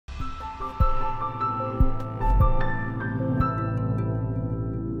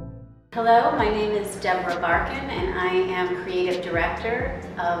Hello, my name is Deborah Barkun and I am Creative Director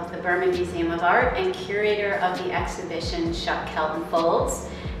of the Berman Museum of Art and Curator of the exhibition Chuck Kelton Folds.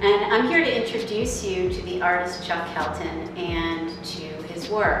 And I'm here to introduce you to the artist Chuck Kelton and to his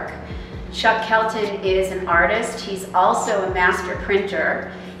work. Chuck Kelton is an artist. He's also a master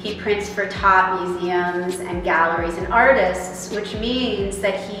printer. He prints for top museums and galleries and artists, which means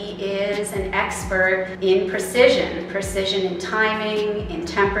that he is an expert in precision in timing, in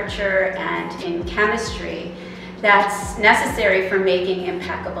temperature, and in chemistry that's necessary for making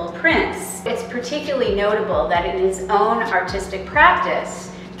impeccable prints. It's particularly notable that in his own artistic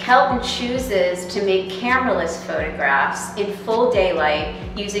practice, Kelton chooses to make cameraless photographs in full daylight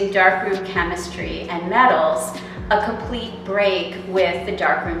using darkroom chemistry and metals, a complete break with the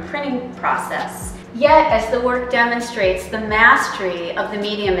darkroom printing process. Yet, as the work demonstrates, the mastery of the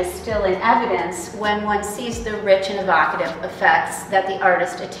medium is still in evidence when one sees the rich and evocative effects that the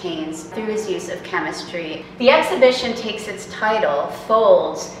artist attains through his use of chemistry. The exhibition takes its title,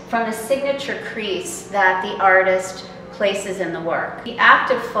 Folds, from the signature crease that the artist places in the work. The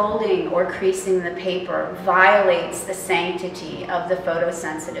act of folding or creasing the paper violates the sanctity of the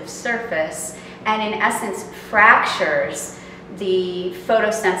photosensitive surface and in essence fractures the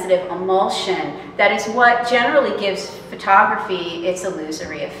photosensitive emulsion that is what generally gives photography its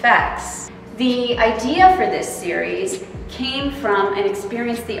illusory effects. The idea for this series came from an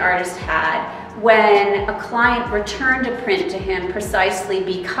experience the artist had when a client returned a print to him precisely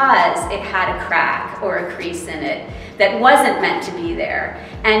because it had a crack or a crease in it that wasn't meant to be there.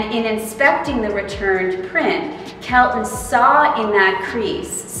 And in inspecting the returned print, Kelton saw in that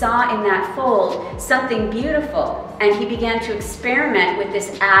crease, saw in that fold, something beautiful. And he began to experiment with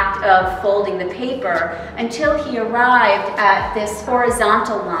this act of folding the paper until he arrived at this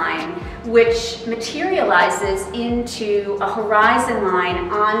horizontal line which materializes into a horizon line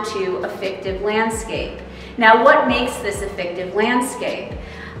onto a fictive landscape. Now, what makes this a fictive landscape?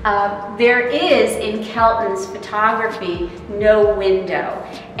 There is in Kelton's photography no window,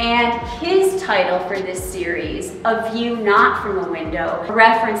 and his title for this series, A View Not From a Window,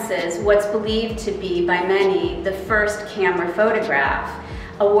 references what's believed to be by many the first camera photograph,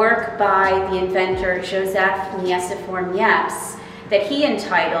 a work by the inventor Joseph Nicephore Niepce that he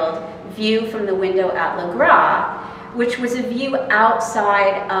entitled View from the Window at Le Gras, which was a view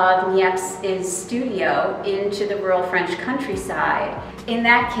outside of Niepce's studio into the rural French countryside. In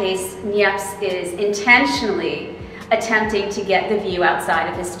that case, Niepce is intentionally attempting to get the view outside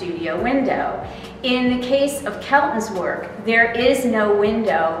of his studio window. In the case of Kelton's work, there is no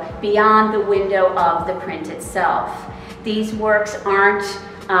window beyond the window of the print itself. These works aren't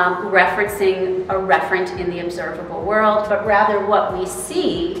referencing a referent in the observable world, but rather what we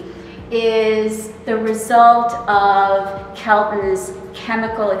see is the result of Kelton's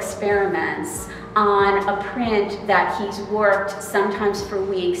chemical experiments on a print that he's worked sometimes for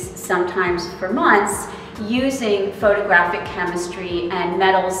weeks, sometimes for months, using photographic chemistry and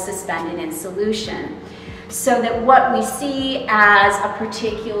metals suspended in solution. So that what we see as a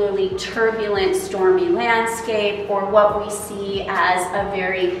particularly turbulent, stormy landscape, or what we see as a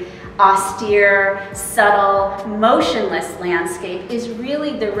very austere, subtle, motionless landscape is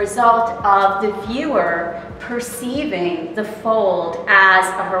really the result of the viewer perceiving the fold as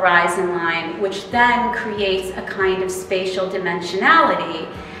a horizon line, which then creates a kind of spatial dimensionality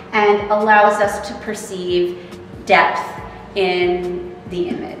and allows us to perceive depth in the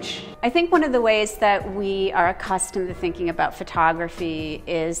image. I think one of the ways that we are accustomed to thinking about photography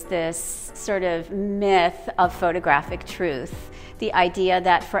is this sort of myth of photographic truth. The idea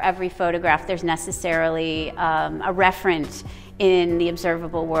that for every photograph there's necessarily a referent in the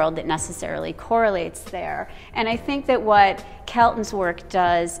observable world that necessarily correlates there. And I think that what Kelton's work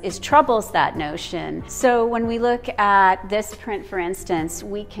does is troubles that notion. So when we look at this print, for instance,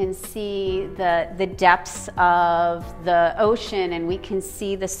 we can see the depths of the ocean, and we can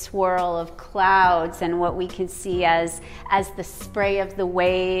see the swirl of clouds, and what we can see as the spray of the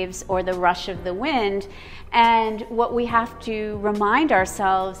waves or the rush of the wind. And what we have to remind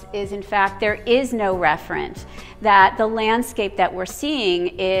ourselves is, in fact, there is no referent, that the landscape that we're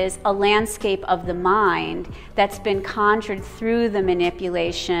seeing is a landscape of the mind that's been conjured through the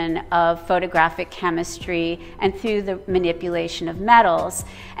manipulation of photographic chemistry and through the manipulation of metals.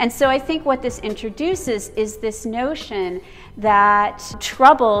 And so I think what this introduces is this notion that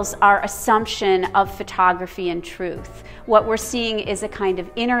troubles our assumption of photography and truth. What we're seeing is a kind of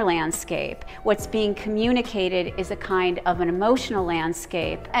inner landscape. What's being communicated is a kind of an emotional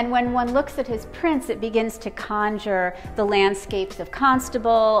landscape. And when one looks at his prints, it begins to conjure the landscape landscapes of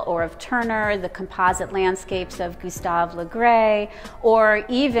Constable or of Turner, the composite landscapes of Gustave Le Gray, or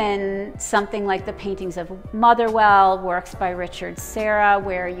even something like the paintings of Motherwell, works by Richard Serra,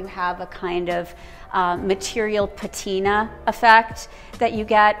 where you have a kind of material patina effect that you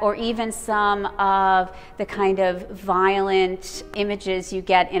get, or even some of the kind of violent images you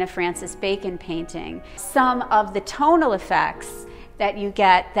get in a Francis Bacon painting. Some of the tonal effects that you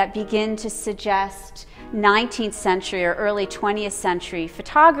get that begin to suggest 19th century or early 20th century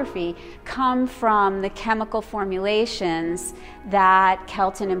photography come from the chemical formulations that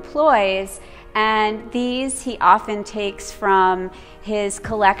Kelton employs, and these he often takes from his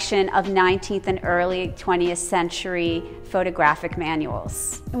collection of 19th and early 20th century photographic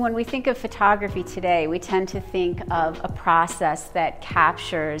manuals. And when we think of photography today, we tend to think of a process that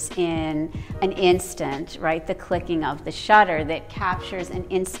captures in an instant, right? The clicking of the shutter that captures an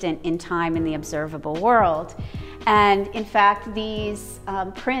instant in time in the observable world. And in fact, these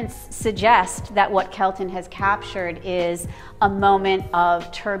prints suggest that what Kelton has captured is a moment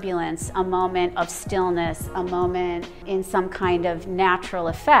of turbulence, a moment of stillness, a moment in some kind of natural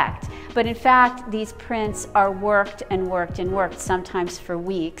effect. But in fact, these prints are worked and worked and worked, sometimes for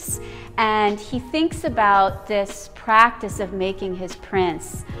weeks. And he thinks about this practice of making his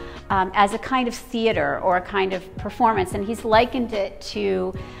prints as a kind of theater or a kind of performance, and he's likened it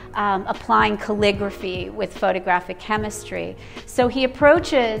to applying calligraphy with photographic chemistry. So he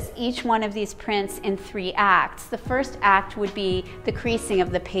approaches each one of these prints in 3 acts. The first act would be the creasing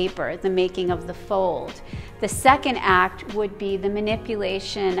of the paper, the making of the fold. The second act would be the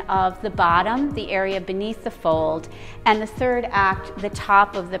manipulation of the bottom, the area beneath the fold, and the third act, the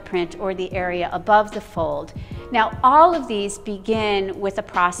top of the print or the area above the fold. Now, all of these begin with a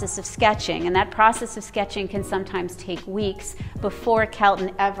process of sketching, and that process of sketching can sometimes take weeks before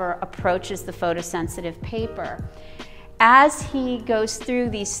Kelton ever approaches the photosensitive paper. As he goes through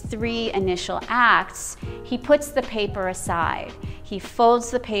these 3 initial acts, he puts the paper aside. He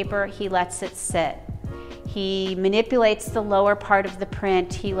folds the paper, he lets it sit. He manipulates the lower part of the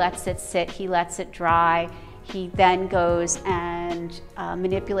print, he lets it sit, he lets it dry. He then goes and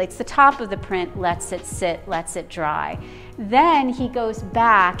manipulates the top of the print, lets it sit, lets it dry. Then he goes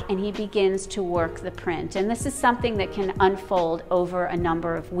back and he begins to work the print. And this is something that can unfold over a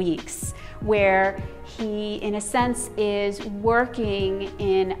number of weeks, where he, in a sense, is working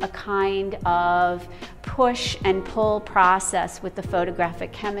in a kind of push and pull process with the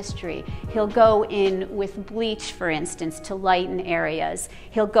photographic chemistry. He'll go in with bleach, for instance, to lighten areas.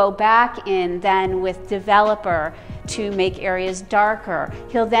 He'll go back in then with developer to make areas darker.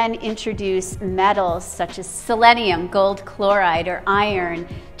 He'll then introduce metals such as selenium, gold chloride, or iron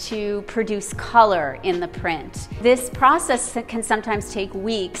to produce color in the print. This process can sometimes take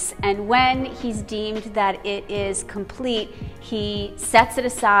weeks, and when he's deemed that it is complete, he sets it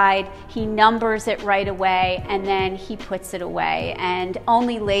aside, he numbers it right away, and then he puts it away. And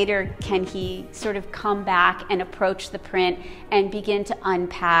only later can he sort of come back and approach the print and begin to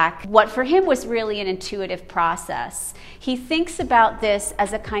unpack what for him was really an intuitive process. He thinks about this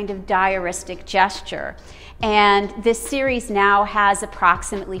as a kind of diaristic gesture. And this series now has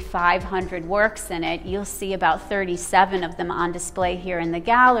approximately 500 works in it. You'll see about 37 of them on display here in the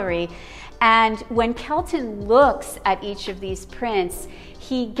gallery. And when Kelton looks at each of these prints,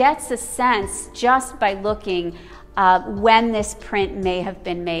 he gets a sense just by looking when this print may have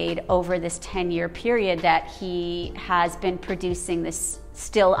been made over this 10-year period that he has been producing this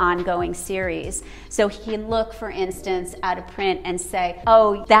still ongoing series. So he can look, for instance, at a print and say,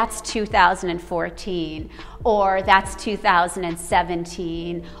 oh, that's 2014, or that's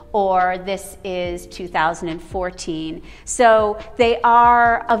 2017, or this is 2014. So they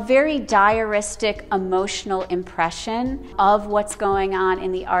are a very diaristic emotional impression of what's going on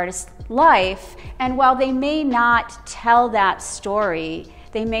in the artist's life. And while they may not tell that story,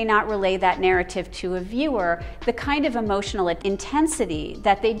 they may not relay that narrative to a viewer, the kind of emotional intensity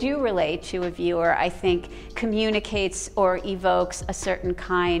that they do relay to a viewer, I think, communicates or evokes a certain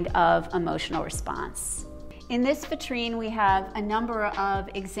kind of emotional response. In this vitrine, we have a number of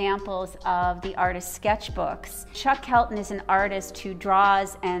examples of the artist's sketchbooks. Chuck Kelton is an artist who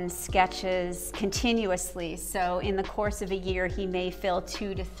draws and sketches continuously. So in the course of a year, he may fill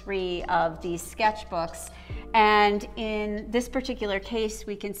 2 to 3 of these sketchbooks. And in this particular case,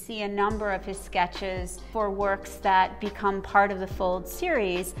 we can see a number of his sketches for works that become part of the Fold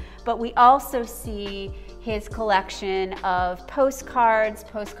series, but we also see his collection of postcards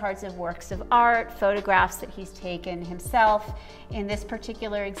of works of art, photographs that he's taken himself. In this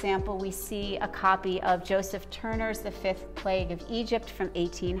particular example, we see a copy of Joseph Turner's The Fifth Plague of Egypt from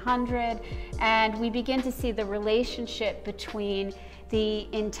 1800, and we begin to see the relationship between the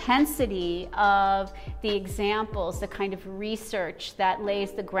intensity of the examples, the kind of research that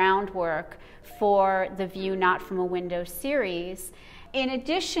lays the groundwork for the View Not From a Window series. In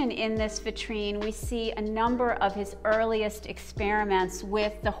addition, in this vitrine, we see a number of his earliest experiments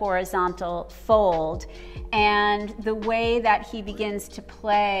with the horizontal fold and the way that he begins to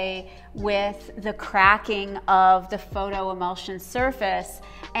play with the cracking of the photo emulsion surface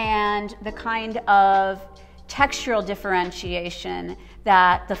and the kind of textural differentiation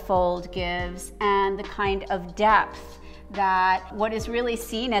that the fold gives and the kind of depth that what is really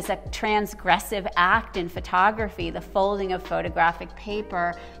seen as a transgressive act in photography, the folding of photographic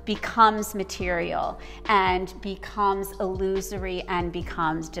paper, becomes material and becomes illusory and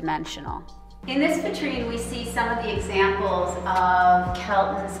becomes dimensional. In this vitrine, we see some of the examples of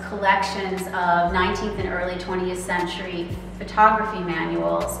Kelton's collections of 19th and early 20th century photography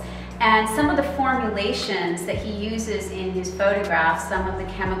manuals, and some of the formulations that he uses in his photographs, some of the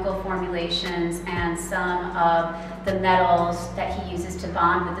chemical formulations and some of the metals that he uses to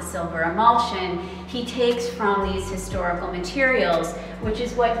bond with the silver emulsion, he takes from these historical materials, which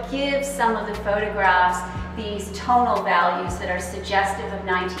is what gives some of the photographs these tonal values that are suggestive of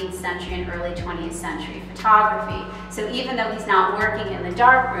 19th century and early 20th century photography. So even though he's not working in the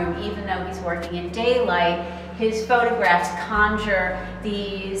darkroom, even though he's working in daylight, his photographs conjure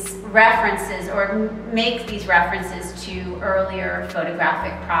these references or make these references to earlier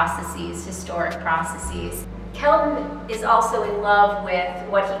photographic processes, historic processes. Kelton is also in love with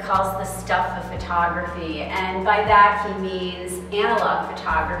what he calls the stuff of photography, and by that he means analog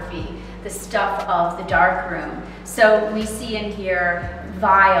photography, the stuff of the darkroom. So we see in here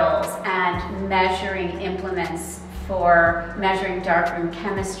vials and measuring implements for measuring darkroom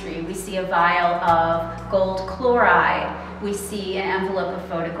chemistry. We see a vial of gold chloride. We see an envelope of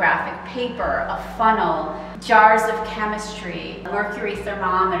photographic paper, a funnel, jars of chemistry, a mercury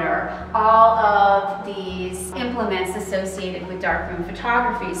thermometer, all of these implements associated with darkroom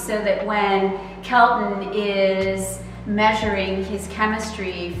photography, so that when Kelton is measuring his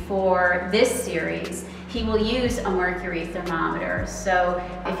chemistry for this series, he will use a mercury thermometer. So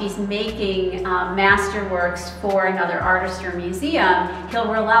if he's making masterworks for another artist or museum, he'll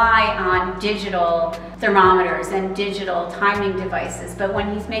rely on digital thermometers and digital timing devices. But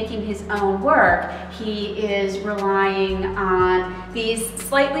when he's making his own work, he is relying on these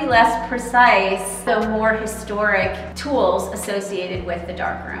slightly less precise, though more historic tools associated with the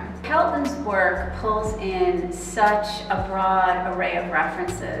darkroom. Kelton's work pulls in such a broad array of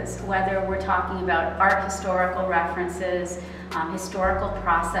references, whether we're talking about art historical references, historical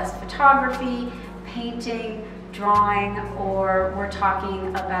process photography, painting, drawing, or we're talking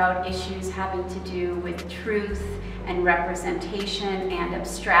about issues having to do with truth and representation and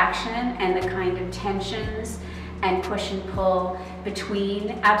abstraction and the kind of tensions and push and pull between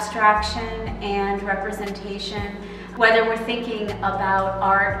abstraction and representation. Whether we're thinking about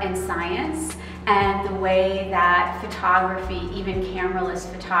art and science and the way that photography, even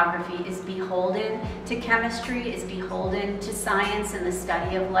cameraless photography, is beholden to chemistry, is beholden to science and the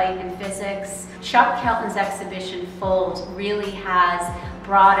study of light and physics. Chuck Kelton's exhibition Fold really has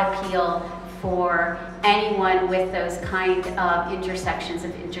broad appeal for anyone with those kind of intersections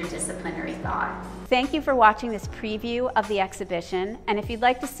of interdisciplinary thought. Thank you for watching this preview of the exhibition, and if you'd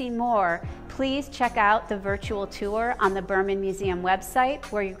like to see more, please check out the virtual tour on the Berman Museum website,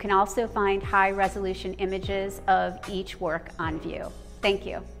 where you can also find high-resolution images of each work on view. Thank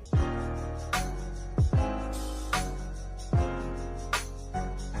you.